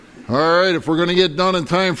All right, if we're going to get done in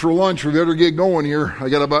time for lunch, we better get going here. I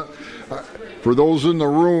got about, for those in the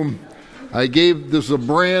room, this is a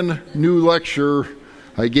brand new lecture.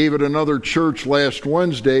 I gave it another church last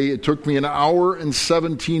Wednesday. It took me an hour and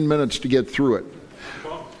 17 minutes to get through it.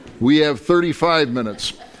 We have 35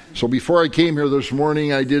 minutes. So before I came here this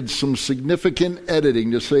morning, I did some significant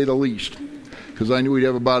editing, to say the least, because I knew we'd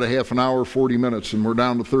have about a half an hour, 40 minutes, and we're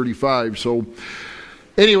down to 35. So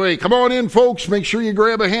anyway, come on in, folks. Make sure you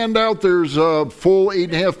grab a handout. There's a full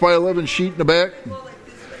 8.5 by 11 sheet in the back.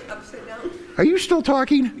 Are you still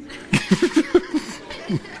talking?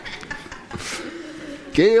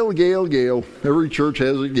 Gail. Every church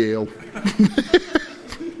has a Gail.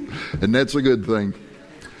 And that's a good thing.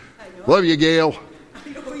 Love you, Gail.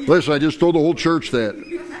 Listen, I just told the whole church that.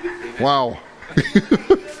 Wow.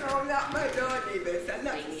 No, not my daughter. I'm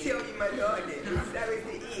not telling you my daughter. That was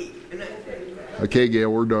the E. Okay,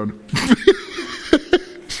 Gail, we're done.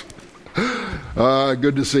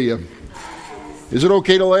 Good to see you. Is it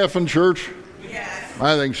okay to laugh in church? Yes.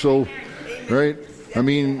 I think so. Right? I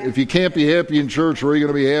mean, if you can't be happy in church, where are you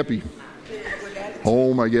going to be happy?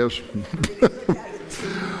 Home, I guess.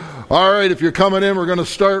 All right, if you're coming in, we're going to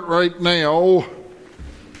start right now.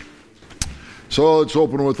 So let's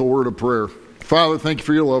open with a word of prayer. Father, thank you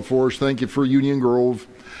for your love for us. Thank you for Union Grove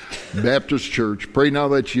Baptist Church. Pray now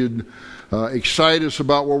that you'd excite us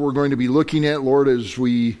about what we're going to be looking at, Lord, as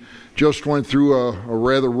we just went through a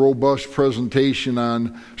rather robust presentation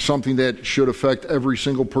on something that should affect every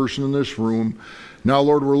single person in this room. Now,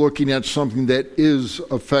 Lord, we're looking at something that is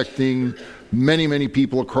affecting many, many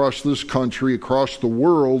people across this country, across the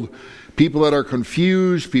world, people that are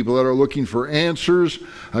confused, people that are looking for answers.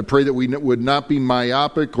 I pray that we would not be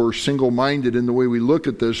myopic or single-minded in the way we look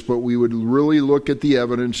at this, but we would really look at the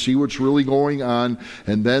evidence, see what's really going on,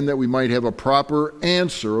 and then that we might have a proper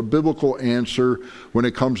answer, a biblical answer, when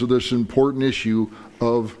it comes to this important issue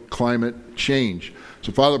of climate change.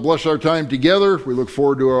 So, Father, bless our time together. We look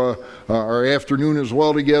forward to our afternoon as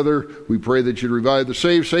well together. We pray that you'd revive the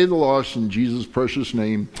saved, save the lost, in Jesus' precious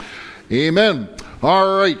name. Amen.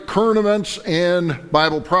 All right, current events and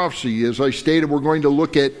Bible prophecy. As I stated, we're going to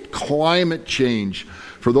look at climate change.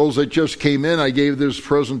 For those that just came in, I gave this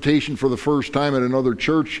presentation for the first time at another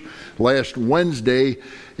church last Wednesday,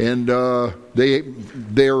 and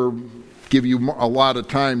they're give you a lot of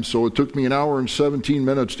time, so it took me an hour and 17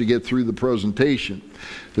 minutes to get through the presentation.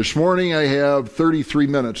 This morning I have 33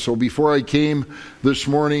 minutes, so before I came this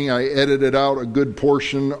morning I edited out a good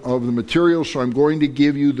portion of the material, so I'm going to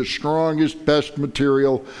give you the strongest, best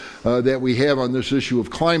material that we have on this issue of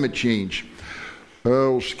climate change.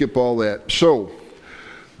 We'll skip all that. So,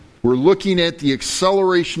 we're looking at the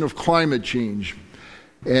acceleration of climate change.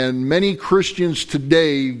 And many Christians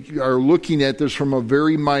today are looking at this from a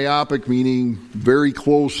very myopic, meaning very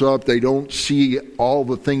close up. They don't see all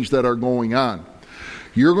the things that are going on.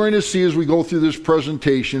 You're going to see as we go through this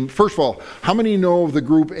presentation, first of all, how many know of the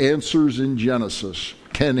group Answers in Genesis?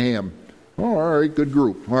 Ken Ham. Oh, all right, good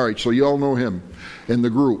group. All right, so you all know him and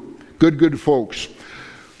the group. Good folks.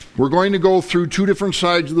 We're going to go through two different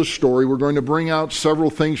sides of the story. We're going to bring out several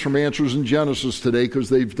things from Answers in Genesis today because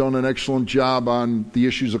they've done an excellent job on the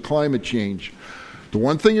issues of climate change. The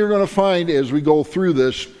one thing you're going to find as we go through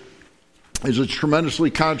this is it's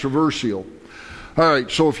tremendously controversial. All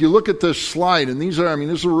right, so if you look at this slide, and this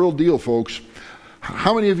is a real deal, folks.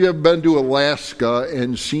 How many of you have been to Alaska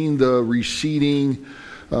and seen the receding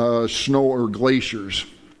snow or glaciers?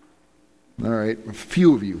 All right, a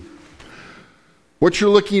few of you. What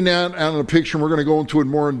you're looking at on the picture, and we're going to go into it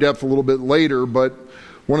more in depth a little bit later, but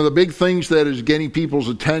one of the big things that is getting people's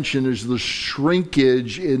attention is the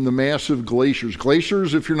shrinkage in the massive glaciers.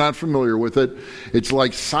 Glaciers, if you're not familiar with it, it's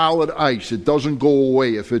like solid ice. It doesn't go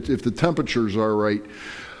away if the temperatures are right.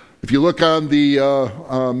 If you look on the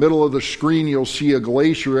middle of the screen, you'll see a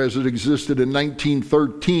glacier as it existed in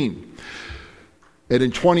 1913. And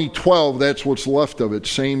in 2012, that's what's left of it.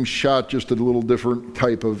 Same shot, just a little different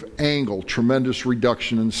type of angle. Tremendous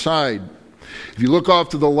reduction in size. If you look off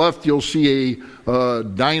to the left, you'll see a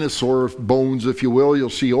dinosaur bones, if you will. You'll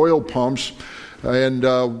see oil pumps and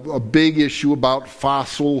a big issue about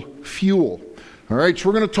fossil fuel. All right, so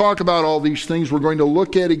we're going to talk about all these things. We're going to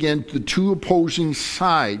look at, again, the two opposing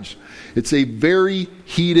sides. It's a very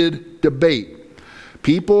heated debate.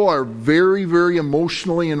 People are very, very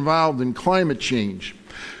emotionally involved in climate change.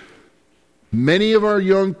 Many of our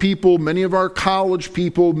young people, many of our college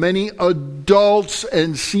people, many adults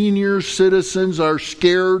and senior citizens are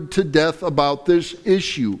scared to death about this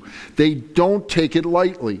issue. They don't take it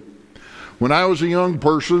lightly. When I was a young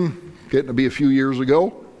person, getting to be a few years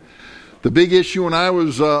ago, the big issue when I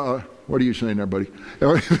was What are you saying there, buddy?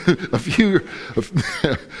 A few... talking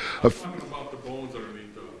about the bones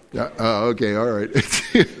underneath the... okay, all right.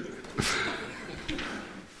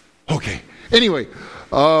 Okay. Anyway,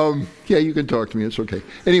 yeah, you can talk to me. It's okay.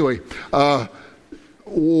 Anyway,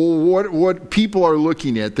 what people are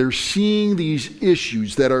looking at, they're seeing these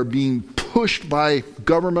issues that are being pushed by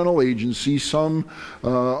governmental agencies, some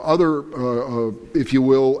other, if you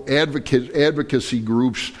will, advocacy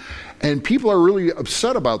groups, and people are really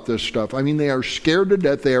upset about this stuff. I mean, they are scared to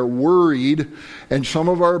death. They are worried, and some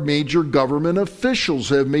of our major government officials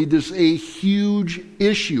have made this a huge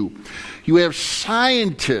issue. You have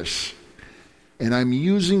scientists, and I'm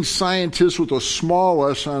using scientists with a small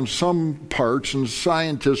s on some parts and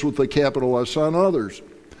scientists with a capital S on others.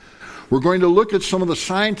 We're going to look at some of the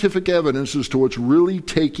scientific evidence as to what's really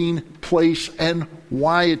taking place and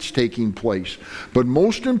why it's taking place. But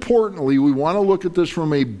most importantly, we want to look at this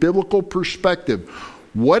from a biblical perspective.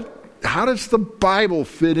 How does the Bible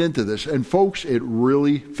fit into this? And folks, it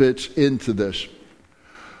really fits into this.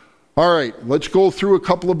 All right, let's go through a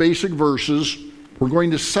couple of basic verses. We're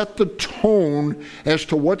going to set the tone as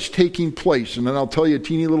to what's taking place. And then I'll tell you a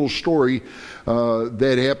teeny little story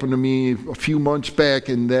that happened to me a few months back,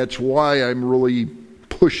 and that's why I'm really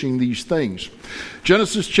pushing these things.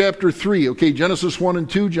 Genesis chapter 3. Okay, Genesis 1 and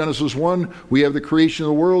 2. Genesis 1, we have the creation of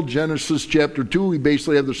the world. Genesis chapter 2, we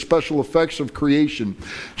basically have the special effects of creation.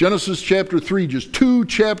 Genesis chapter 3, just 2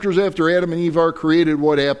 chapters after Adam and Eve are created,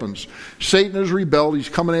 what happens? Satan has rebelled. He's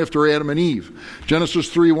coming after Adam and Eve.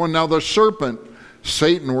 Genesis 3:1, now the serpent,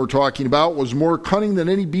 Satan we're talking about, was more cunning than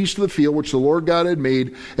any beast of the field which the Lord God had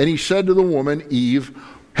made. And he said to the woman, Eve,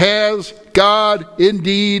 has God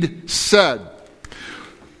indeed said?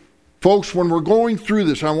 Folks, when we're going through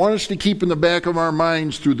this, I want us to keep in the back of our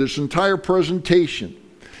minds through this entire presentation,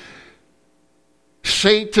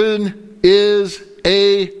 Satan is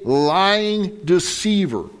a lying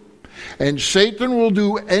deceiver. And Satan will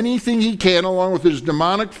do anything he can, along with his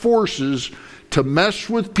demonic forces, to mess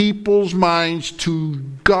with people's minds, to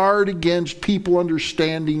guard against people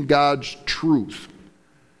understanding God's truth.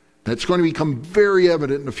 That's going to become very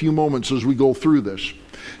evident in a few moments as we go through this.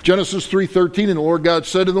 Genesis 3:13, and the Lord God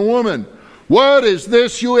said to the woman, what is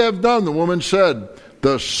this you have done? The woman said,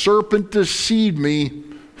 the serpent deceived me,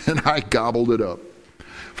 and I gobbled it up.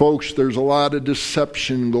 Folks, there's a lot of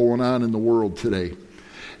deception going on in the world today.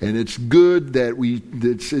 And it's good that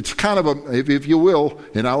it's kind of a, if you will,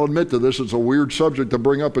 and I'll admit to this, it's a weird subject to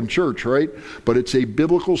bring up in church, right? But it's a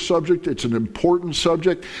biblical subject, it's an important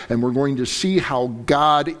subject, and we're going to see how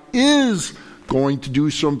God is going to do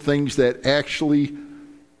some things that actually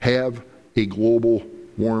have a global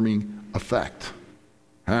warming effect.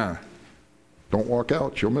 Don't walk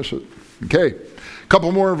out, you'll miss it. Okay, a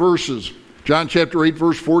couple more verses. John chapter 8,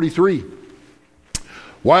 verse 43.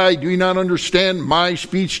 Why do you not understand my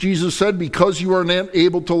speech? Jesus said, because you are not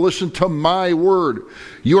able to listen to my word.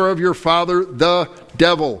 You are of your father, the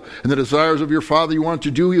devil. And the desires of your father you want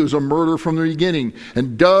to do. He was a murderer from the beginning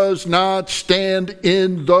and does not stand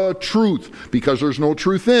in the truth because there's no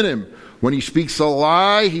truth in him. When he speaks a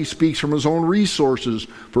lie, he speaks from his own resources,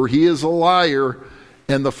 for he is a liar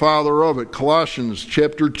and the father of it. Colossians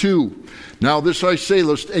chapter 2. Now this I say,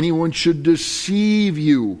 lest anyone should deceive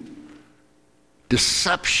you.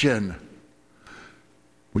 Deception.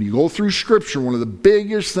 When you go through Scripture, one of the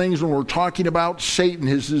biggest things when we're talking about Satan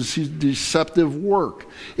is his deceptive work.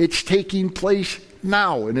 It's taking place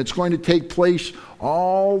now, and it's going to take place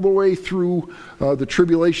all the way through the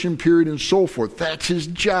tribulation period and so forth. That's his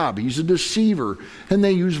job. He's a deceiver, and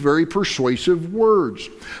they use very persuasive words.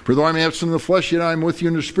 For though I'm absent in the flesh, yet I am with you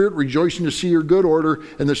in the Spirit, rejoicing to see your good order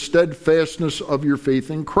and the steadfastness of your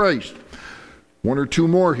faith in Christ. One or two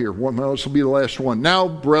more here. This will be the last one. Now,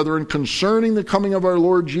 brethren, concerning the coming of our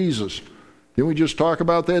Lord Jesus. Didn't we just talk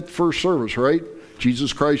about that first service, right?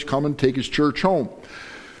 Jesus Christ come and take his church home.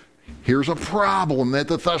 Here's a problem that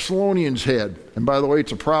the Thessalonians had. And by the way,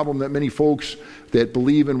 it's a problem that many folks that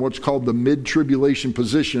believe in what's called the mid-tribulation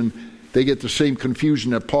position, they get the same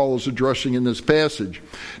confusion that Paul is addressing in this passage.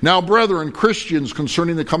 Now, brethren, Christians,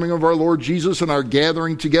 concerning the coming of our Lord Jesus and our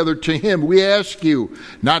gathering together to him, we ask you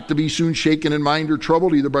not to be soon shaken in mind or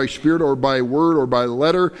troubled, either by spirit or by word or by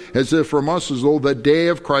letter, as if from us, as though the day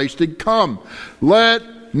of Christ had come. Let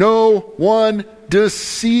no one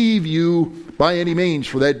deceive you by any means,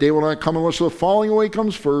 for that day will not come unless the falling away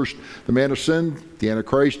comes first. The man of sin, the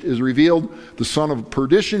Antichrist, is revealed, the son of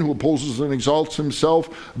perdition, who opposes and exalts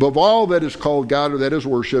himself above all that is called God or that is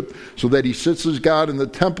worshipped, so that he sits as God in the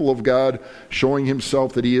temple of God, showing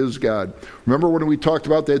himself that he is God. Remember when we talked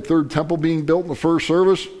about that third temple being built in the first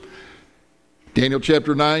service? Daniel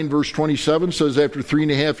chapter 9, verse 27 says, after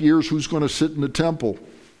 3.5 years, who's going to sit in the temple?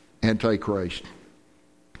 Antichrist.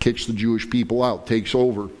 Kicks the Jewish people out, takes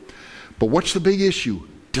over. But what's the big issue?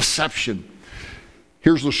 Deception.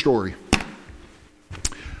 Here's the story.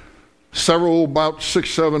 About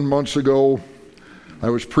 6-7 months ago, I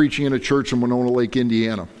was preaching in a church in Winona Lake,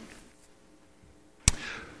 Indiana.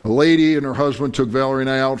 A lady and her husband took Valerie and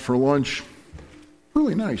I out for lunch.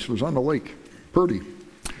 Really nice. It was on the lake. Pretty.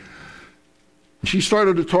 She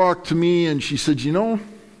started to talk to me and she said,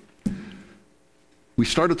 we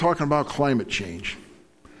started talking about climate change.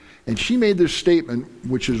 And she made this statement,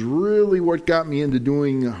 which is really what got me into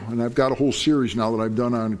doing, and I've got a whole series now that I've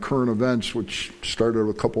done on current events, which started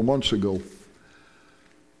a couple months ago.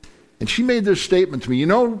 And she made this statement to me,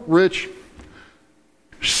 Rich,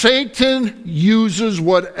 Satan uses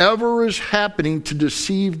whatever is happening to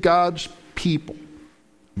deceive God's people.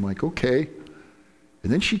 I'm like, okay.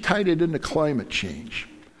 And then she tied it into climate change.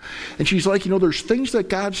 And she's like, there's things that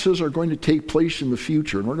God says are going to take place in the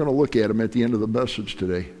future, and we're going to look at them at the end of the message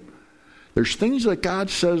today. There's things that God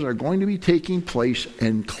says are going to be taking place,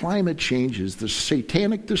 and climate change is the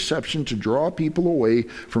satanic deception to draw people away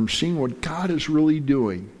from seeing what God is really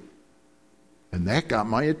doing. And that got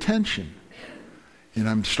my attention. And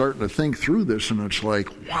I'm starting to think through this, and it's like,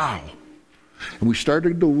 wow. And we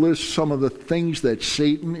started to list some of the things that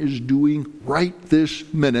Satan is doing right this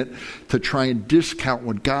minute to try and discount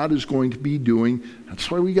what God is going to be doing. That's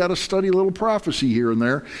why we got to study a little prophecy here and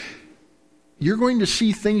there. You're going to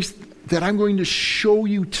see things that I'm going to show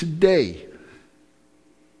you today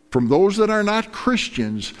from those that are not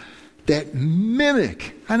Christians that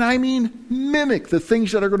mimic, and I mean mimic, the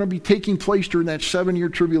things that are going to be taking place during that 7-year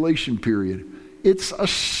tribulation period. It's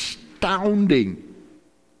astounding.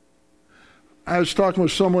 I was talking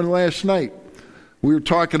with someone last night. We were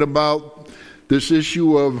talking about this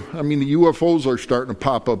issue of, the UFOs are starting to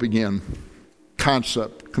pop up again.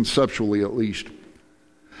 Conceptually at least.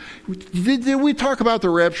 Did we talk about the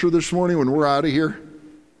rapture this morning when we're out of here?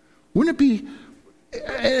 Wouldn't it be,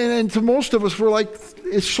 and to most of us, we're like,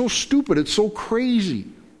 it's so stupid, it's so crazy.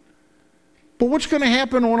 But what's going to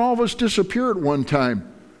happen when all of us disappear at one time?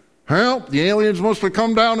 Well, the aliens must have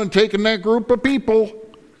come down and taken that group of people.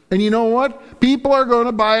 And you know what? People are going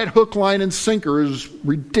to buy it hook, line, and sinker, as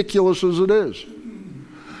ridiculous as it is.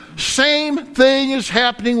 Same thing is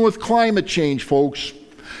happening with climate change, folks.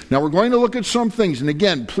 Now, we're going to look at some things. And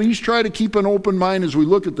again, please try to keep an open mind as we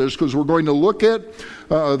look at this, because we're going to look at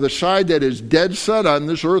the side that is dead set on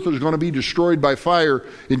this earth is going to be destroyed by fire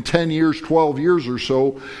in 10 years, 12 years or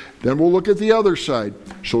so. Then we'll look at the other side.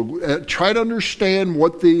 So try to understand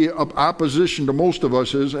what the opposition to most of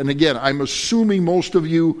us is. And again, I'm assuming most of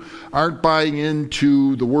you aren't buying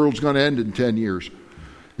into the world's going to end in 10 years.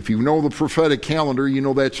 If you know the prophetic calendar, you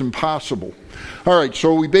know that's impossible. All right,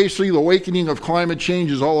 so the awakening of climate change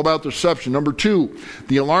is all about deception. Number 2,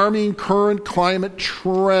 the alarming current climate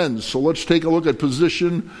trends. So let's take a look at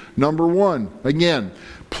position number 1. Again,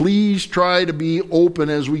 please try to be open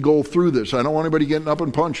as we go through this. I don't want anybody getting up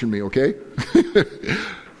and punching me, okay?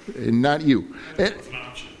 And not you.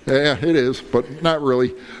 Yeah, it is, but not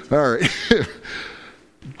really. All right.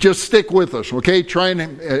 Just stick with us, okay?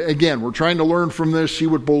 We're trying to learn from this, see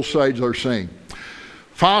what both sides are saying.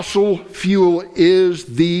 Fossil fuel is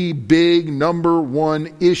the big number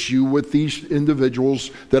 1 issue with these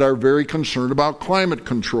individuals that are very concerned about climate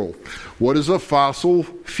control. What is a fossil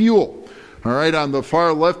fuel? All right, on the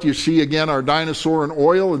far left you see again our dinosaur and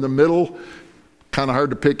oil. In the middle, kind of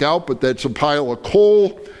hard to pick out, but that's a pile of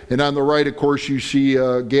coal. And on the right, of course, you see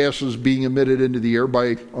gases being emitted into the air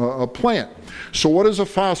by a plant. So what is a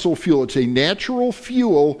fossil fuel? It's a natural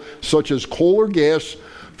fuel such as coal or gas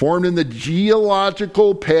formed in the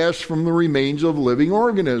geological past from the remains of living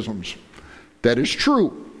organisms. That is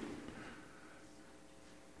true.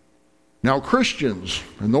 Now, Christians,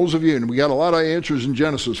 and those of you, and we got a lot of answers in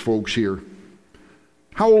Genesis, folks, here.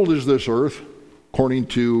 How old is this earth, according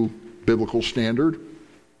to biblical standard?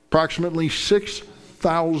 Approximately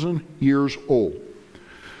 6,000 years old.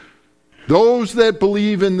 Those that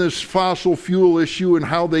believe in this fossil fuel issue and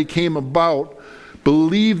how they came about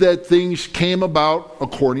believe that things came about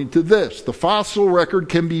according to this. The fossil record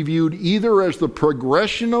can be viewed either as the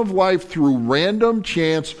progression of life through random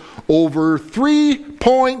chance over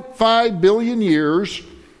 3.5 billion years.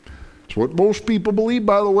 That's what most people believe,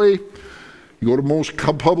 by the way. You go to most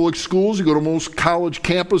public schools, you go to most college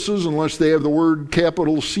campuses, unless they have the word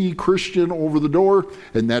capital C Christian over the door,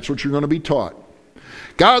 and that's what you're going to be taught.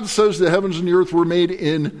 God says the heavens and the earth were made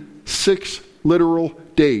in 6 literal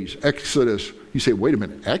days. Exodus. You say, wait a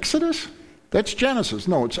minute, Exodus? That's Genesis.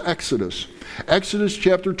 No, it's Exodus. Exodus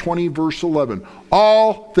chapter 20, verse 11.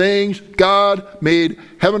 All things God made,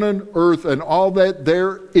 heaven and earth, and all that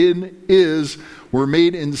therein is, were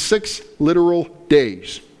made in 6 literal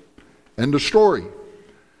days. End of story.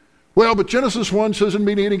 Well, but Genesis 1 says, in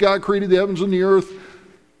the beginning God created the heavens and the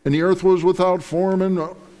earth was without form,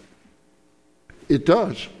 and it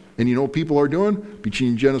does. And you know what people are doing?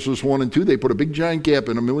 Between Genesis 1 and 2, they put a big giant gap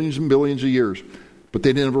in millions and billions of years. But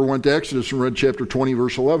they never went to Exodus and read chapter 20,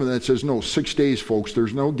 verse 11. That says, no, 6 days, folks.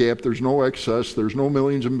 There's no gap. There's no excess. There's no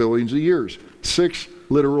millions and billions of years. 6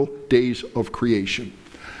 literal days of creation.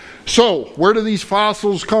 So, where do these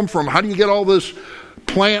fossils come from? How do you get all this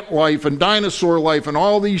plant life and dinosaur life and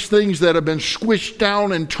all these things that have been squished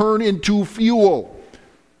down and turned into fuel?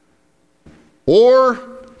 Or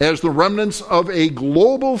as the remnants of a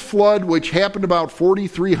global flood which happened about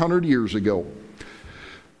 4,300 years ago.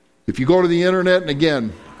 If you go to the internet, and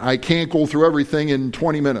again, I can't go through everything in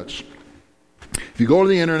 20 minutes. If you go to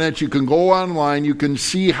the internet, you can go online, you can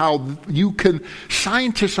see how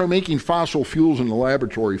scientists are making fossil fuels in the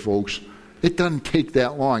laboratory, folks. It doesn't take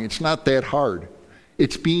that long. It's not that hard.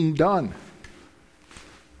 It's being done.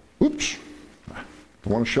 Oops.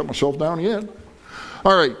 Don't want to shut myself down yet.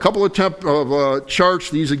 All right, a couple of charts.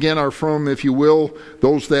 These, again, are from, if you will,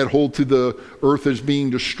 those that hold to the earth as being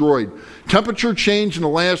destroyed. Temperature change in the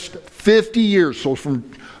last 50 years, so from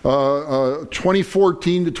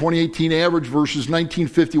 2014 to 2018 average versus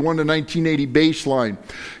 1951 to 1980 baseline.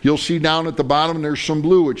 You'll see down at the bottom there's some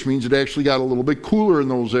blue, which means it actually got a little bit cooler in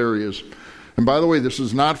those areas. And by the way, this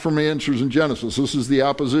is not from Answers in Genesis. This is the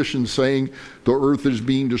opposition saying the earth is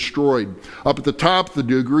being destroyed. Up at the top, the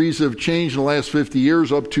degrees have changed in the last 50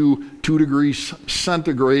 years up to 2 degrees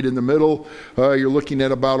centigrade. In the middle, you're looking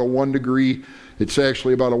at about a 1 degree. It's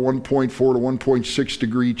actually about a 1.4 to 1.6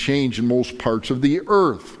 degree change in most parts of the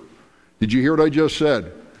earth. Did you hear what I just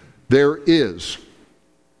said? There is.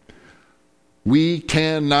 We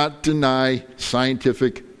cannot deny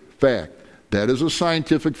scientific fact. That is a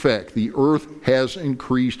scientific fact. The earth has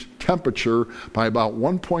increased temperature by about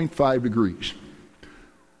 1.5 degrees.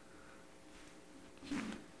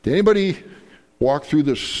 Did anybody walk through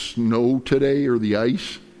the snow today or the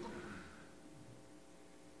ice?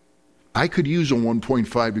 I could use a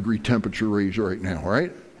 1.5 degree temperature raise right now,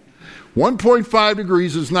 right? 1.5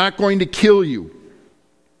 degrees is not going to kill you.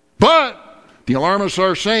 But the alarmists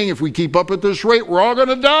are saying if we keep up at this rate, we're all going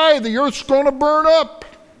to die. The earth's going to burn up.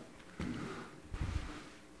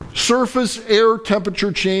 Surface air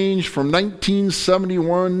temperature change from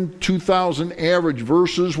 1971, 2000 average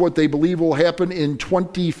versus what they believe will happen in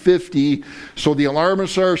 2050. So the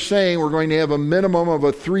alarmists are saying we're going to have a minimum of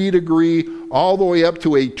a 3 degree all the way up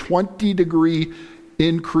to a 20 degree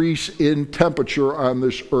increase in temperature on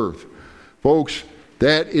this earth. Folks,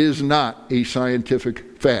 that is not a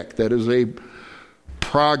scientific fact. That is a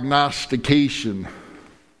prognostication.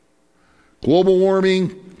 Global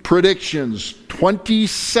warming predictions,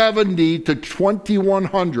 2070 to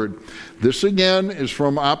 2100. This again is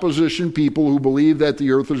from opposition people who believe that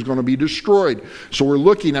the earth is going to be destroyed. So we're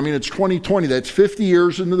looking, it's 2020, that's 50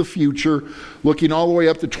 years into the future, looking all the way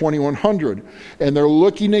up to 2100. And they're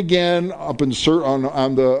looking again up on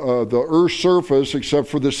the earth's surface, except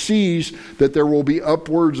for the seas, that there will be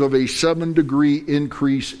upwards of a 7 degree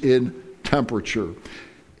increase in temperature.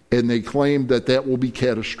 And they claim that that will be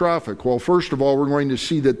catastrophic. Well, first of all, we're going to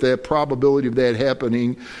see that the probability of that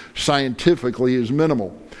happening scientifically is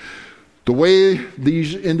minimal. The way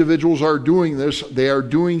these individuals are doing this, they are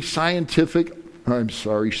doing small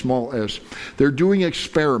s. They're doing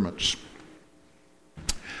experiments.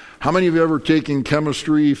 How many of you have ever taken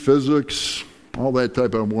chemistry, physics, all that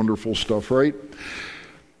type of wonderful stuff, right?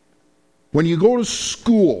 When you go to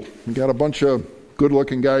school, we got a bunch of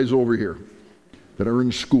good-looking guys over here that are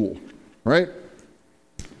in school, right?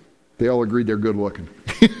 They all agreed they're good looking.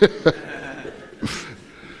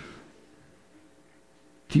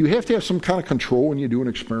 Do you have to have some kind of control when you do an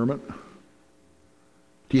experiment?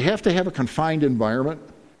 Do you have to have a confined environment?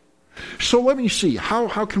 So let me see,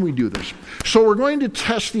 how can we do this? So we're going to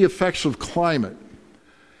test the effects of climate.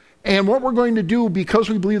 And what we're going to do, because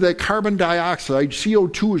we believe that carbon dioxide,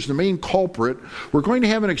 CO2, is the main culprit, we're going to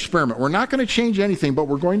have an experiment. We're not going to change anything, but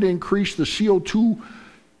we're going to increase the CO2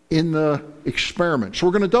 in the experiment. So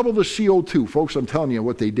we're going to double the CO2. Folks, I'm telling you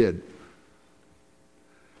what they did.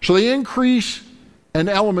 So they increase an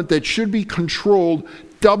element that should be controlled,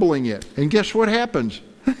 doubling it. And guess what happens?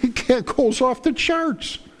 It goes off the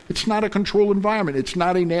charts. It's not a controlled environment. It's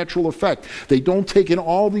not a natural effect. They don't take in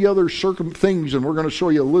all the other things, and we're going to show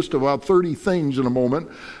you a list of about 30 things in a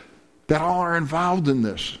moment that all are involved in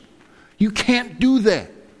this. You can't do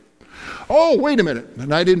that. Oh, wait a minute.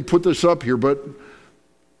 And I didn't put this up here, but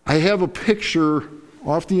I have a picture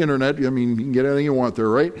off the internet. I mean, you can get anything you want there,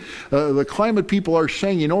 right? The climate people are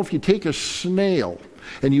saying, if you take a snail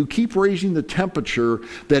and you keep raising the temperature,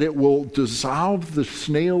 that it will dissolve the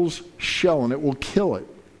snail's shell and it will kill it.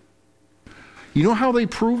 You know how they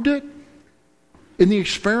proved it? In the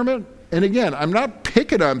experiment? And again, I'm not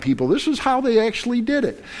picking on people. This is how they actually did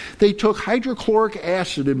it. They took hydrochloric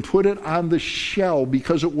acid and put it on the shell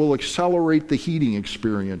because it will accelerate the heating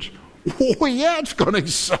experience. Oh, yeah, it's going to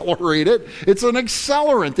accelerate it. It's an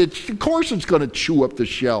accelerant. Of course it's going to chew up the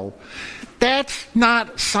shell. That's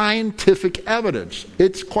not scientific evidence.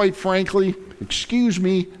 It's, quite frankly,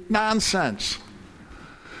 nonsense.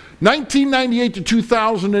 1998 to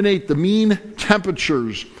 2008, the mean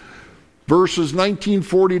temperatures versus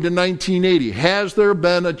 1940 to 1980. Has there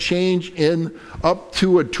been a change in up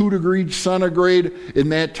to a 2 degrees centigrade in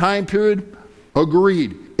that time period?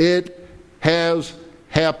 Agreed. It has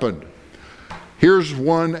happened. Here's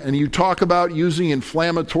one, and you talk about using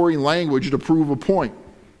inflammatory language to prove a point.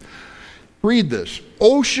 Read this.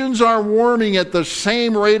 Oceans are warming at the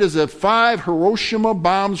same rate as if 5 Hiroshima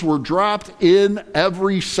bombs were dropped in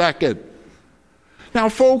every second. Now,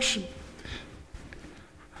 folks,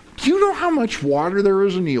 do you know how much water there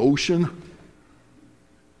is in the ocean?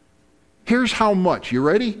 Here's how much. You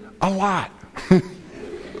ready? A lot.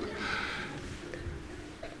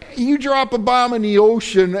 You drop a bomb in the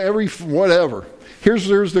ocean every whatever.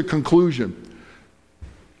 Here's the conclusion.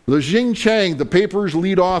 Jing Chang, the paper's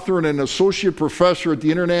lead author and an associate professor at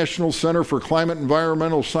the International Center for Climate and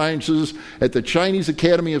Environmental Sciences at the Chinese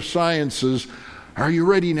Academy of Sciences, are you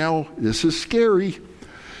ready now? This is scary.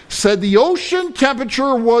 Said the ocean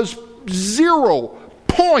temperature was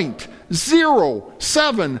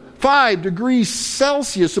 0.075 degrees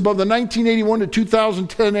Celsius above the 1981 to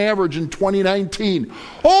 2010 average in 2019.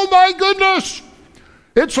 Oh my goodness!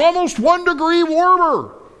 It's almost 1 degree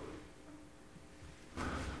warmer.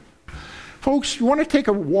 Folks, you want to take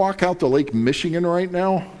a walk out to Lake Michigan right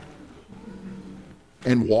now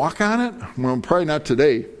and walk on it? Well, probably not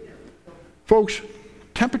today. Folks,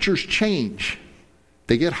 temperatures change.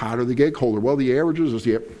 They get hotter, they get colder. Well, the averages is,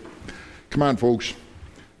 come on, folks.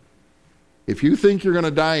 If you think you're going to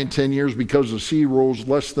die in 10 years because the sea rose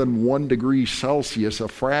less than 1 degree Celsius, a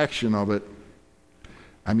fraction of it,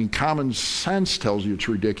 I mean, common sense tells you it's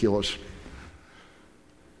ridiculous.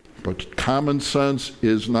 But common sense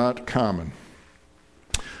is not common.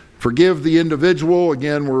 Forgive the individual.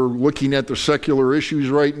 Again, we're looking at the secular issues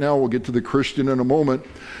right now. We'll get to the Christian in a moment.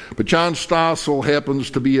 But John Stossel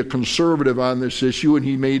happens to be a conservative on this issue, and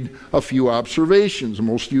he made a few observations.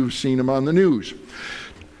 Most of you have seen him on the news.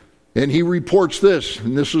 And he reports this,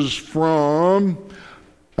 and this is from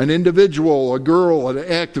an individual, a girl, an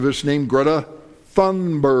activist named Greta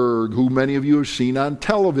Thunberg, who many of you have seen on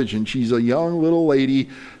television. She's a young little lady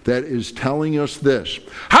that is telling us this.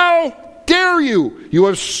 How dare you? You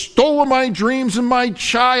have stolen my dreams and my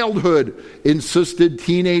childhood, insisted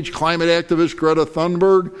teenage climate activist Greta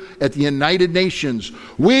Thunberg at the United Nations.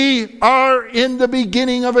 We are in the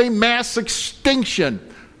beginning of a mass extinction.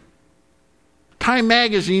 Time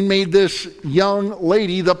magazine made this young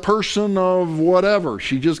lady the person of whatever.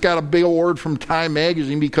 She just got a big award from Time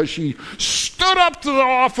magazine because she stood up to the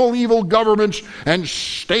awful, evil governments and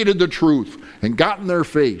stated the truth and got in their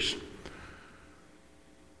face.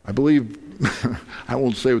 I believe, I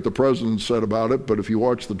won't say what the president said about it, but if you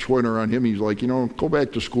watch the Twitter on him, he's like, go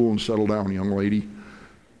back to school and settle down, young lady.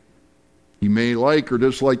 You may like or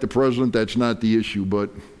dislike the president, that's not the issue, but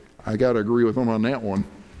I got to agree with him on that one.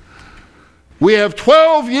 We have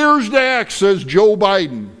 12 years to act, says Joe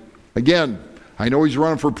Biden. Again, I know he's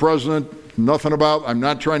running for president, I'm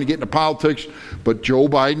not trying to get into politics, but Joe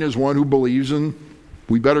Biden is one who believes in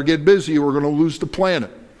we better get busy or we're going to lose the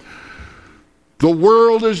planet. The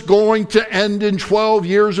world is going to end in 12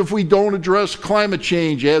 years if we don't address climate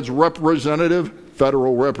change, adds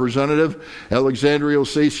federal representative Alexandria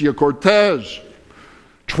Ocasio-Cortez.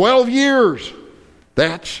 12 years.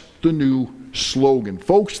 That's the new slogan.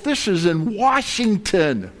 Folks, this is in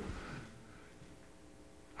Washington.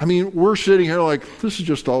 I mean, we're sitting here like, this is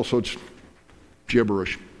just all such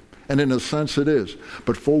gibberish. And in a sense it is.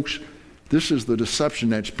 But folks, this is the deception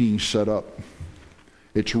that's being set up.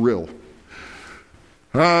 It's real.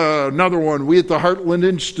 Another one. We at the Heartland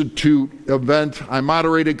Institute event, I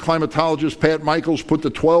moderated. Climatologist Pat Michaels put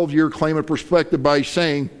the 12-year climate perspective by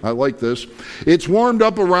saying, I like this, it's warmed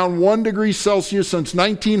up around 1 degree Celsius since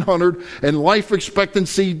 1900, and life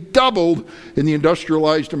expectancy doubled in the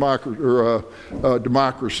industrialized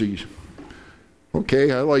democracies.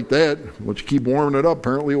 Okay, I like that. Let's keep warming it up.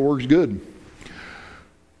 Apparently it works good.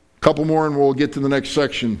 Couple more and we'll get to the next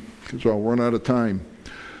section because I'll run out of time.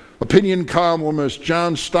 Opinion columnist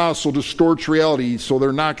John Stossel distorts reality, so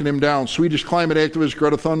they're knocking him down. Swedish climate activist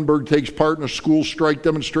Greta Thunberg takes part in a school strike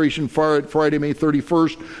demonstration Friday, May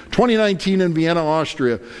 31st, 2019 in Vienna,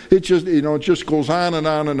 Austria. It just goes on and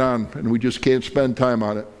on and on, and we just can't spend time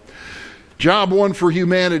on it. Job one for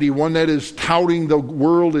humanity, one that is touting the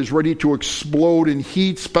world is ready to explode in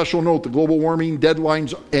heat. Special note, the global warming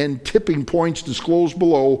deadlines and tipping points disclosed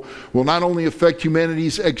below will not only affect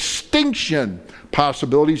humanity's extinction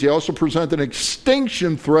possibilities, they also present an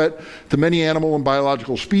extinction threat to many animal and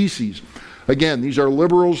biological species. Again, these are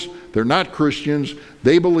liberals. They're not Christians.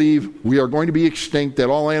 They believe we are going to be extinct, that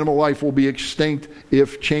all animal life will be extinct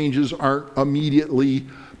if changes aren't immediately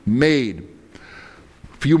made.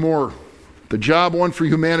 A few more. The Job one for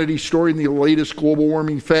humanity story in the latest global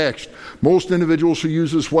warming facts. Most individuals who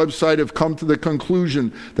use this website have come to the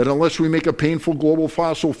conclusion that unless we make a painful global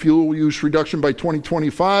fossil fuel use reduction by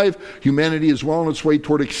 2025, humanity is well on its way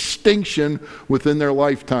toward extinction within their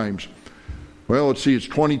lifetimes. Well, let's see, it's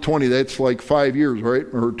 2020. That's like 5 years, right?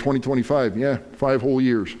 Or 2025. Yeah, 5 whole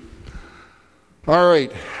years. All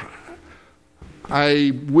right.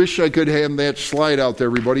 I wish I could have that slide out there,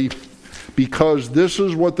 everybody, because this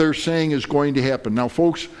is what they're saying is going to happen. Now,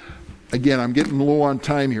 folks, again, I'm getting low on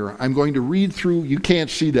time here. I'm going to read through. You can't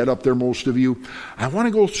see that up there, most of you. I want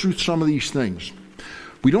to go through some of these things.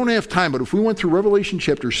 We don't have time, but if we went through Revelation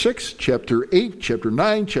chapter 6, chapter 8, chapter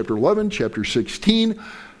 9, chapter 11, chapter 16,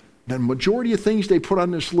 the majority of things they put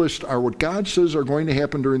on this list are what God says are going to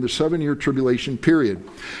happen during the 7-year tribulation period.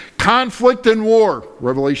 Conflict and war,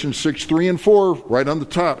 Revelation 6, 3 and 4, right on the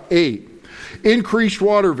top, 8. Increased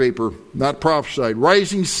water vapor, not prophesied.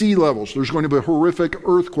 Rising sea levels. There's going to be horrific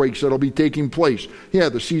earthquakes that will be taking place. Yeah,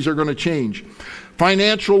 the seas are going to change.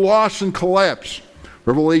 Financial loss and collapse.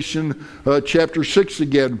 Revelation chapter 6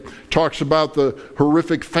 again talks about the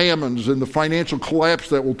horrific famines and the financial collapse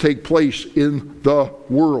that will take place in the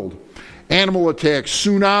world. Animal attacks,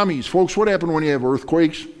 tsunamis. Folks, what happened when you have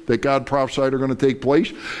earthquakes that God prophesied are going to take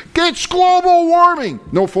place? It's global warming.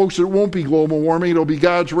 No, folks, it won't be global warming. It'll be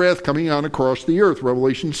God's wrath coming on across the earth.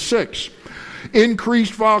 Revelation 6.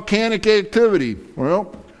 Increased volcanic activity.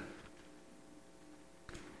 Well,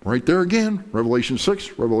 right there again. Revelation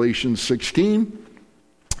 6, Revelation 16.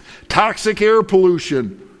 Toxic air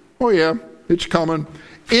pollution. Oh, yeah, it's coming.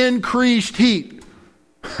 Increased heat.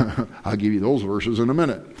 I'll give you those verses in a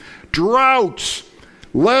minute. Droughts.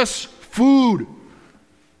 Less food.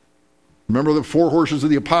 Remember the 4 horses of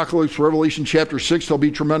the apocalypse, Revelation chapter 6, there'll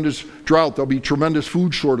be tremendous drought. There'll be tremendous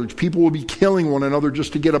food shortage. People will be killing one another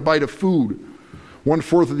just to get a bite of food.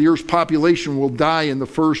 1/4 of the earth's population will die in the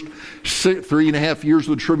first 3.5 years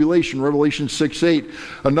of the tribulation, Revelation 6, 8.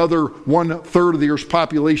 Another 1/3 of the earth's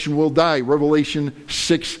population will die, Revelation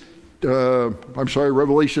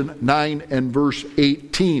 9 and verse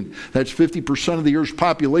 18. That's 50% of the earth's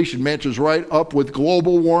population, matches right up with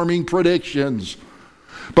global warming predictions.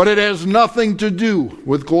 But it has nothing to do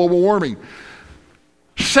with global warming.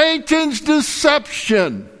 Satan's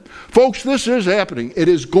deception. Folks, this is happening. It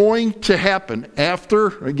is going to happen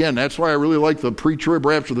after, again, that's why I really like the pre-trib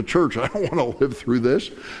rapture of the church. I don't want to live through this.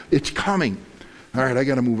 It's coming. All right, I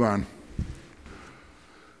got to move on.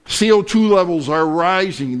 CO2 levels are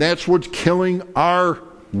rising. That's what's killing our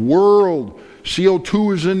world.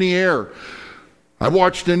 CO2 is in the air. I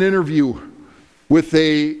watched an interview with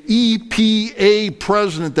a EPA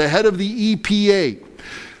president, the head of the EPA.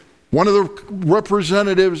 One of the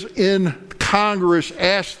representatives in Congress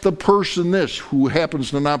asked the person this, who happens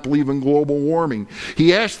to not believe in global warming.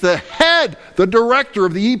 He asked the head, the director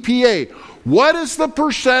of the EPA, what is the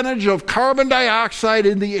percentage of carbon dioxide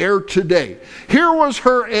in the air today? Here was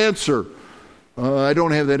her answer. I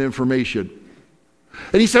don't have that information.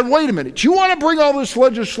 And he said, wait a minute, you want to bring all this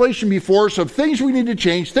legislation before us of things we need to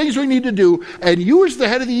change, things we need to do, and you as the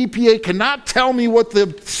head of the EPA cannot tell me what the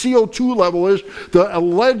CO2 level is, the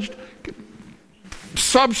alleged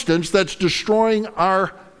substance that's destroying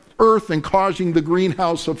our earth and causing the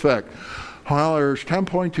greenhouse effect. Well, there's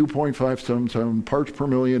 10.2.57 parts per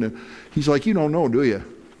million. He's like, you don't know, do you?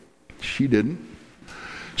 She didn't.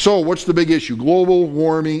 So what's the big issue? Global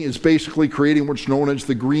warming is basically creating what's known as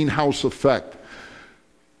the greenhouse effect.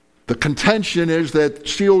 The contention is that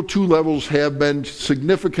CO2 levels have been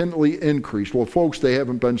significantly increased. Well, folks, they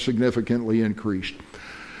haven't been significantly increased.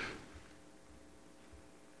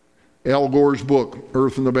 Al Gore's book,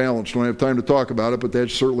 Earth in the Balance. Don't have time to talk about it, but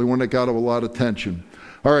that's certainly one that got a lot of attention.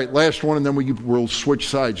 All right, last one, and then we'll switch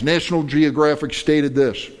sides. National Geographic stated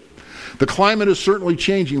this. The climate is certainly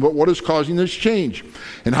changing, but what is causing this change?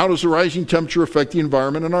 And how does the rising temperature affect the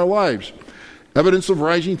environment and our lives? Evidence of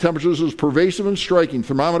rising temperatures is pervasive and striking.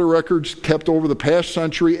 Thermometer records kept over the past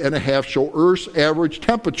century and a half show Earth's average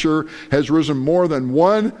temperature has risen more than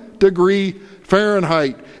 1 degree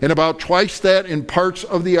Fahrenheit and about twice that in parts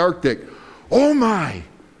of the Arctic. Oh my!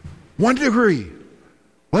 1 degree.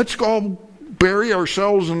 Let's go bury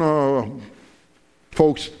ourselves in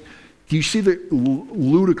folks, do you see the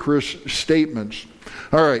ludicrous statements?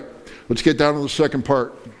 All right, let's get down to the second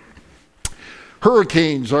part.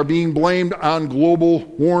 Hurricanes are being blamed on global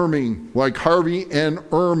warming, like Harvey and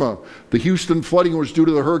Irma. The Houston flooding was due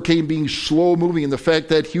to the hurricane being slow moving and the fact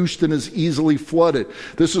that Houston is easily flooded.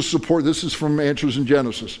 This is from Answers in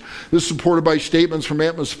Genesis. This is supported by statements from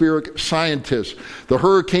atmospheric scientists. The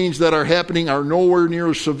hurricanes that are happening are nowhere near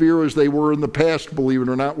as severe as they were in the past, believe it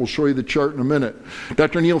or not. We'll show you the chart in a minute.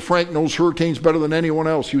 Dr. Neil Frank knows hurricanes better than anyone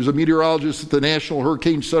else. He was a meteorologist at the National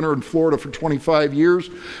Hurricane Center in Florida for 25 years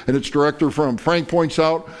and its director from Frank points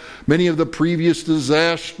out many of the previous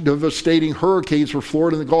devastating hurricanes for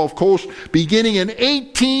Florida and the Gulf Coast, beginning in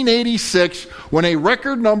 1886 when a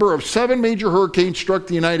record number of 7 major hurricanes struck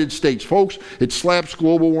the United States. Folks, it slaps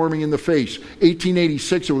global warming in the face.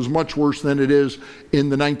 1886, it was much worse than it is in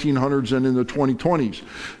the 1900s and in the 2020s.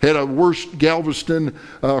 Had a worse Galveston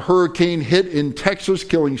hurricane hit in Texas,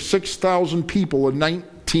 killing 6,000 people in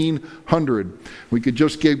 1900. We could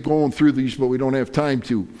just keep going through these, but we don't have time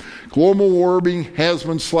to. Global warming has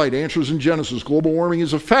been slight. Answers in Genesis. Global warming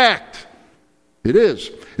is a fact. It is.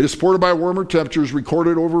 It is supported by warmer temperatures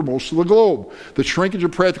recorded over most of the globe. The shrinkage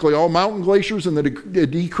of practically all mountain glaciers and the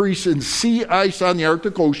decrease in sea ice on the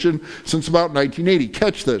Arctic Ocean since about 1980.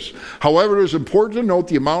 Catch this. However, it is important to note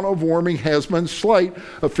the amount of warming has been slight,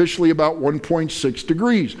 officially about 1.6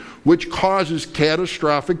 degrees, which causes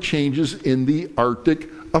catastrophic changes in the Arctic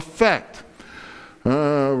effect.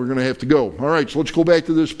 We're going to have to go. All right, so let's go back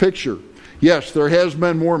to this picture. Yes, there has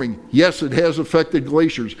been warming. Yes, it has affected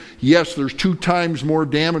glaciers. Yes, there's 2 times more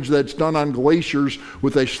damage that's done on glaciers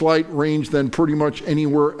with a slight range than pretty much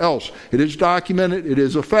anywhere else. It is documented. It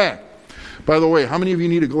is a fact. By the way, how many of you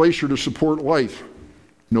need a glacier to support life?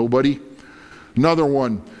 Nobody. Another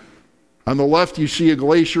one. On the left, you see a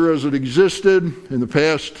glacier as it existed in the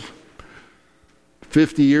past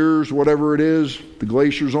 50 years, whatever it is. The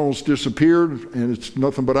glacier's almost disappeared, and it's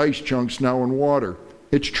nothing but ice chunks now in water.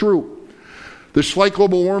 It's true. The slight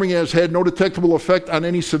global warming has had no detectable effect on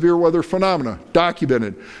any severe weather phenomena.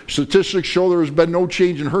 Documented. Statistics show there has been no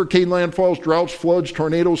change in hurricane landfalls, droughts, floods,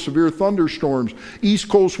 tornadoes, severe thunderstorms, East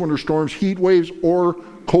Coast winter storms, heat waves, or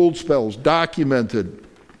cold spells. Documented.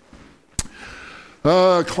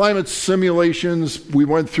 Climate simulations, we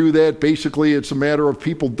went through that. Basically, it's a matter of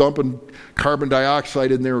people dumping carbon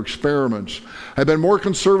dioxide in their experiments. I've been more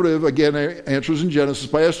conservative, again, Answers in Genesis,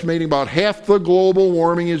 by estimating about half the global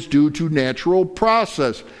warming is due to natural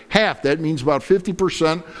process. Half, that means about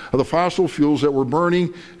 50% of the fossil fuels that we're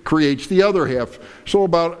burning creates the other half. So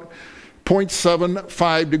about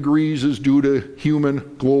 0.75 degrees is due to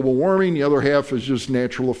human global warming. The other half is just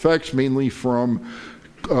natural effects, mainly from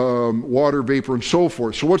water vapor and so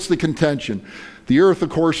forth. So what's the contention? The Earth, of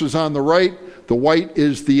course, is on the right. The white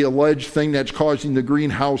is the alleged thing that's causing the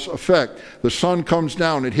greenhouse effect. The sun comes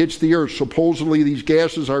down, it hits the Earth. Supposedly these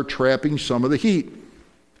gases are trapping some of the heat.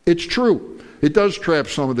 It's true. It does trap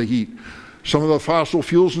some of the heat. Some of the fossil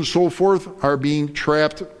fuels and so forth are being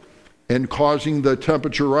trapped and causing the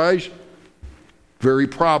temperature rise. Very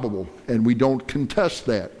probable, and we don't contest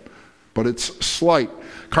that. But it's slight.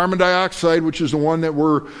 Carbon dioxide, which is the one that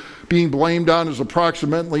we're being blamed on, is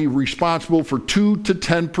approximately responsible for 2 to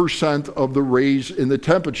 10% of the raise in the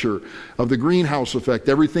temperature of the greenhouse effect.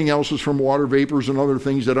 Everything else is from water vapors and other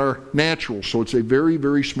things that are natural. So it's a very,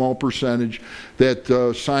 very small percentage that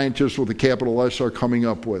scientists with a capital S are coming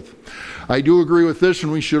up with. I do agree with this,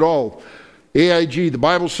 and we should all. AIG, the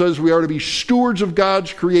Bible says we are to be stewards of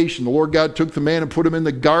God's creation. The Lord God took the man and put him in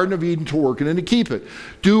the Garden of Eden to work it and to keep it.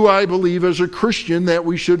 Do I believe as a Christian that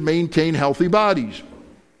we should maintain healthy bodies?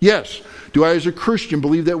 Yes. Do I as a Christian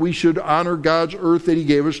believe that we should honor God's earth that he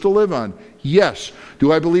gave us to live on? Yes.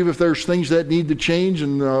 Do I believe if there's things that need to change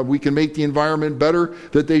and we can make the environment better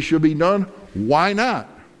that they should be done? Why not?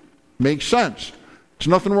 Makes sense. There's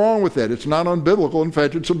nothing wrong with that. It's not unbiblical. In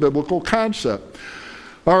fact, it's a biblical concept.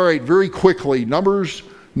 All right, very quickly, number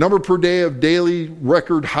per day of daily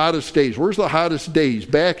record hottest days. Where's the hottest days?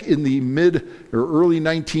 Back in the mid or early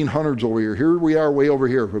 1900s over here. Here we are way over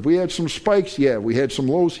here. Have we had some spikes? Yeah. We had some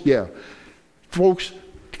lows? Yeah. Folks,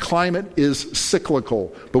 climate is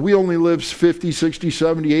cyclical, but we only live 50, 60,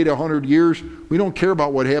 70, 80, 100 years. We don't care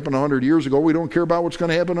about what happened 100 years ago. We don't care about what's going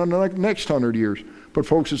to happen in the next 100 years. But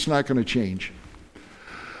folks, it's not going to change.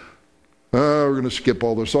 We're going to skip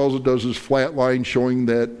all this. All it does is flat line showing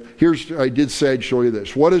that. I did say I'd show you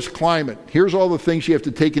this. What is climate? Here's all the things you have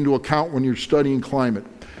to take into account when you're studying climate.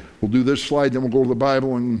 We'll do this slide, then we'll go to the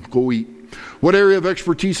Bible and go eat. What area of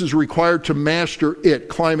expertise is required to master it,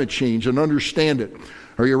 climate change, and understand it?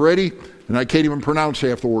 Are you ready? And I can't even pronounce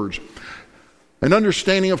half the words. An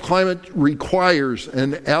understanding of climate requires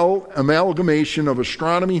an amalgamation of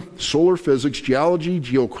astronomy, solar physics, geology,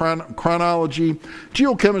 geochronology,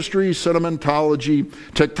 geochemistry, sedimentology,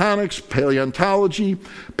 tectonics, paleontology,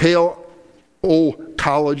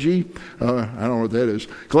 paleocology, I don't know what that is,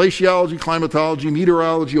 glaciology, climatology,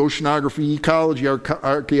 meteorology, oceanography, ecology,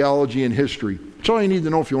 archaeology, and history. That's all you need to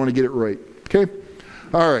know if you want to get it right. Okay?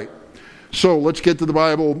 All right. So let's get to the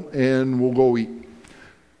Bible and we'll go eat.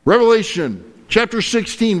 Revelation. Chapter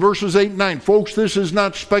 16, verses 8 and 9. Folks, this is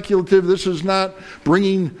not speculative. This is not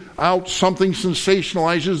bringing out something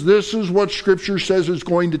sensationalizes. This is what Scripture says is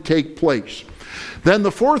going to take place. Then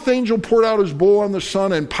the fourth angel poured out his bowl on the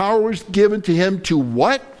sun, and power was given to him to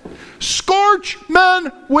what? Scorch men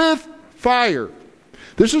with fire.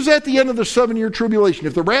 This is at the end of the 7-year tribulation.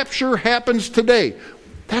 If the rapture happens today,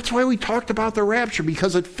 that's why we talked about the rapture,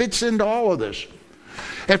 because it fits into all of this.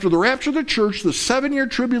 After the rapture of the church, the 7-year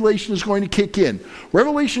tribulation is going to kick in.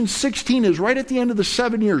 Revelation 16 is right at the end of the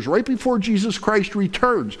 7 years, right before Jesus Christ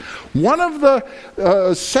returns. One of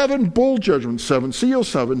the 7 bowl judgments, 7 seals,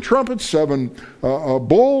 7 trumpets, 7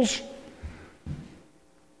 bowls.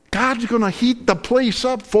 God's going to heat the place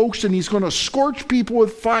up, folks, and he's going to scorch people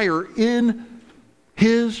with fire in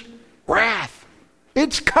his wrath.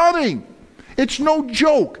 It's coming. It's no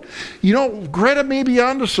joke. You know, Greta may be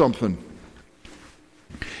onto something.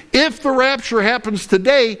 If the rapture happens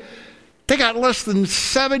today, they got less than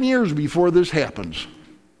 7 years before this happens.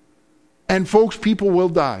 And folks, people will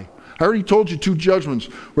die. I already told you 2 judgments.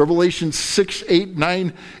 Revelation 6, 8,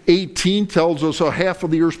 9, 18 tells us half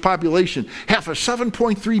of the earth's population, half of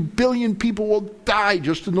 7.3 billion people will die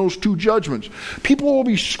just in those 2 judgments. People will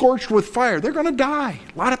be scorched with fire. They're going to die.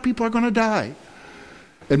 A lot of people are going to die.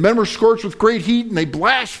 And men were scorched with great heat, and they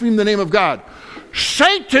blaspheme the name of God.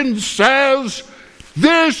 Satan says,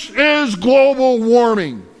 this is global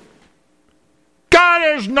warming. God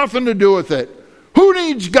has nothing to do with it. Who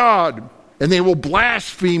needs God? And they will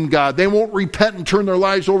blaspheme God. They won't repent and turn their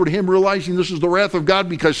lives over to him, realizing this is the wrath of God,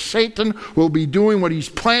 because Satan will be doing what he's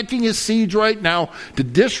planting his seeds right now to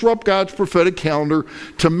disrupt God's prophetic calendar,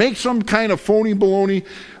 to make some kind of phony baloney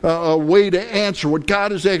way to answer what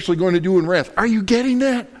God is actually going to do in wrath. Are you getting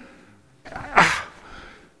that?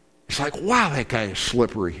 It's like, wow, that guy is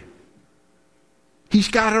slippery. He's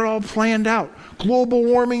got it all planned out. Global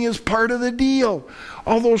warming is part of the deal.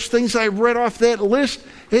 All those things I read off that list,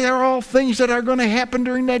 they're all things that are going to happen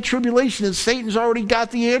during that tribulation, and Satan's already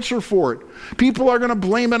got the answer for it. People are going to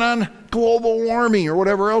blame it on global warming or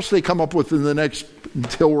whatever else they come up with in the next,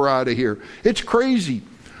 until we're out of here. It's crazy.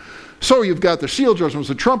 So you've got the seal judgments,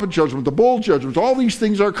 the trumpet judgment, the bowl judgments. All these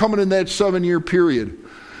things are coming in that 7-year period.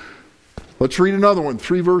 Let's read another one,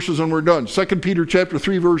 3 verses and we're done. 2 Peter chapter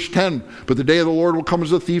 3, verse 10. But the day of the Lord will come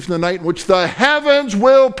as a thief in the night, in which the heavens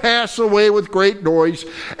will pass away with great noise,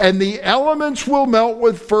 and the elements will melt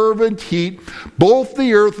with fervent heat. Both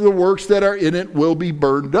the earth and the works that are in it will be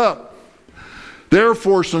burned up.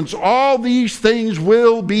 Therefore, since all these things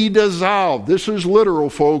will be dissolved, this is literal,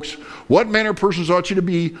 folks. What manner of persons ought you to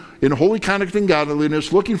be in holy conduct and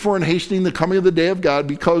godliness, looking for and hastening the coming of the day of God,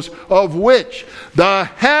 because of which the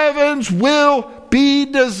heavens will be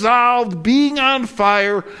dissolved, being on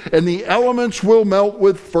fire, and the elements will melt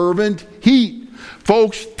with fervent heat.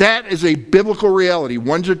 Folks, that is a biblical reality.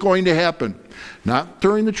 When's it going to happen? Not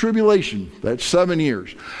during the tribulation. That's 7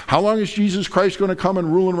 years. How long is Jesus Christ going to come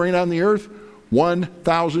and rule and reign on the earth?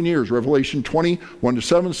 1,000 years. Revelation 20,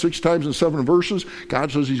 1-7, 6 times in 7 verses. God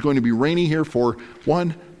says he's going to be reigning here for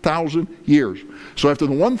 1,000 years. So after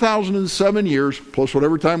the 1,007 years, plus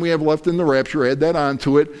whatever time we have left in the rapture, add that on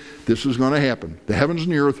to it, this is going to happen. The heavens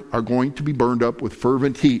and the earth are going to be burned up with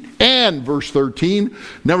fervent heat. And, verse 13,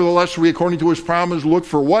 nevertheless, we, according to his promise, look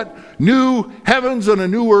for what? New heavens and a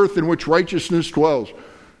new earth in which righteousness dwells.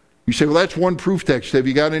 You say, well, that's one proof text. Have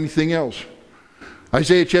you got anything else?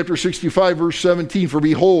 Isaiah chapter 65, verse 17, for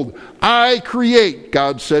behold, I create,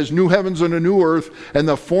 God says, new heavens and a new earth, and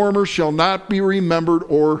the former shall not be remembered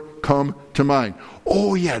or come to mind.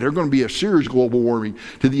 Oh yeah, there's going to be a serious global warming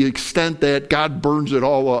to the extent that God burns it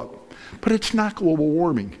all up. But it's not global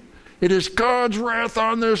warming. It is God's wrath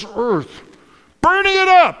on this earth, burning it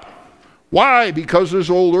up. Why? Because this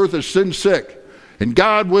old earth is sin sick, and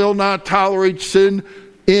God will not tolerate sin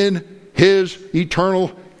in his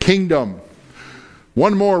eternal kingdom.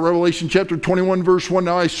 One more, Revelation chapter 21, verse 1.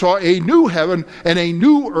 Now I saw a new heaven and a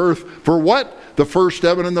new earth, for what? The first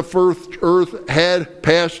heaven and the first earth had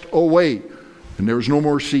passed away, and there was no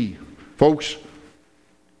more sea. Folks,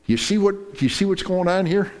 do you see what's going on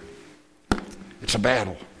here? It's a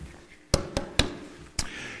battle.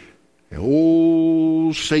 The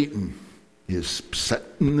old Satan is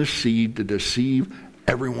setting the seed to deceive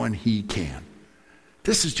everyone he can.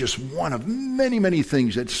 This is just one of many, many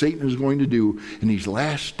things that Satan is going to do in these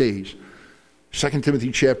last days. 2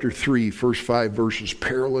 Timothy chapter 3, first 5 verses,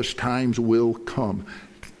 perilous times will come.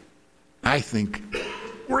 I think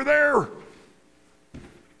we're there.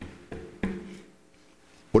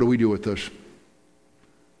 What do we do with this?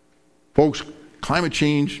 Folks, climate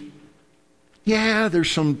change, yeah, there's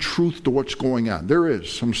some truth to what's going on. There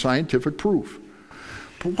is some scientific proof.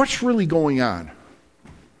 But what's really going on?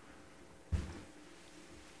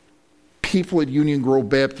 People at Union Grove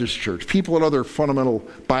Baptist Church, people at other fundamental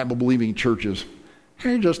Bible-believing churches,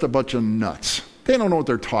 they're just a bunch of nuts. They don't know what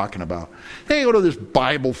they're talking about. They go to this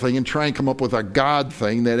Bible thing and try and come up with a God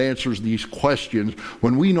thing that answers these questions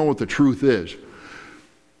when we know what the truth is.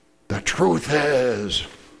 The truth is,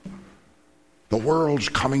 the world's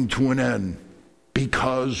coming to an end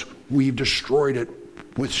because we've destroyed it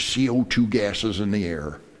with CO2 gases in the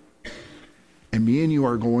air. And me and you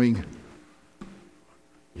are going,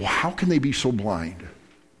 well, how can they be so blind?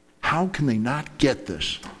 How can they not get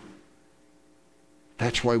this?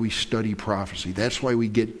 That's why we study prophecy. That's why we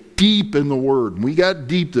get deep in the Word. We got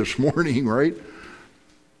deep this morning, right?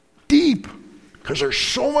 Deep. Because there's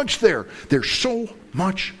so much there. There's so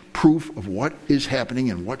much proof of what is happening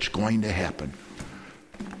and what's going to happen.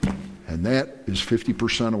 And that is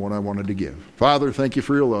 50% of what I wanted to give. Father, thank you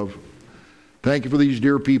for your love. Thank you for these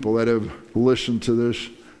dear people that have listened to this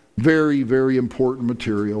very, very important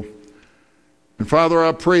material. And Father,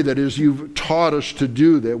 I pray that as you've taught us to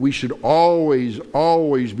do that, we should always,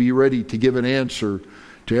 always be ready to give an answer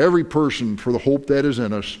to every person for the hope that is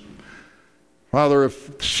in us. Father,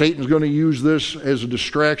 if Satan's going to use this as a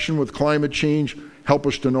distraction with climate change, help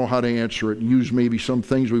us to know how to answer it and use maybe some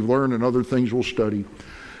things we've learned and other things we'll study.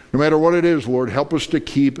 No matter what it is, Lord, help us to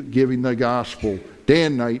keep giving the gospel day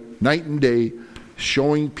and night, night and day,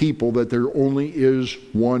 showing people that there only is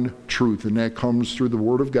one truth, and that comes through the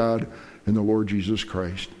Word of God and the Lord Jesus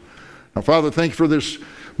Christ. Now, Father, thank you for this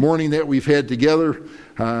morning that we've had together.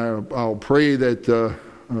 I'll pray that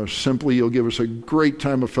simply you'll give us a great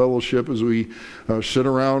time of fellowship as we sit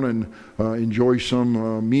around and enjoy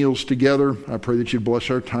some meals together. I pray that you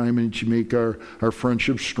bless our time and that you make our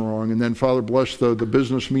friendship strong. And then, Father, bless the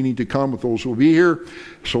business meeting to come with those who will be here.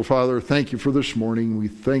 So, Father, thank you for this morning. We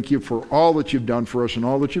thank you for all that you've done for us and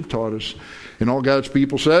all that you've taught us. And all God's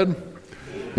people said...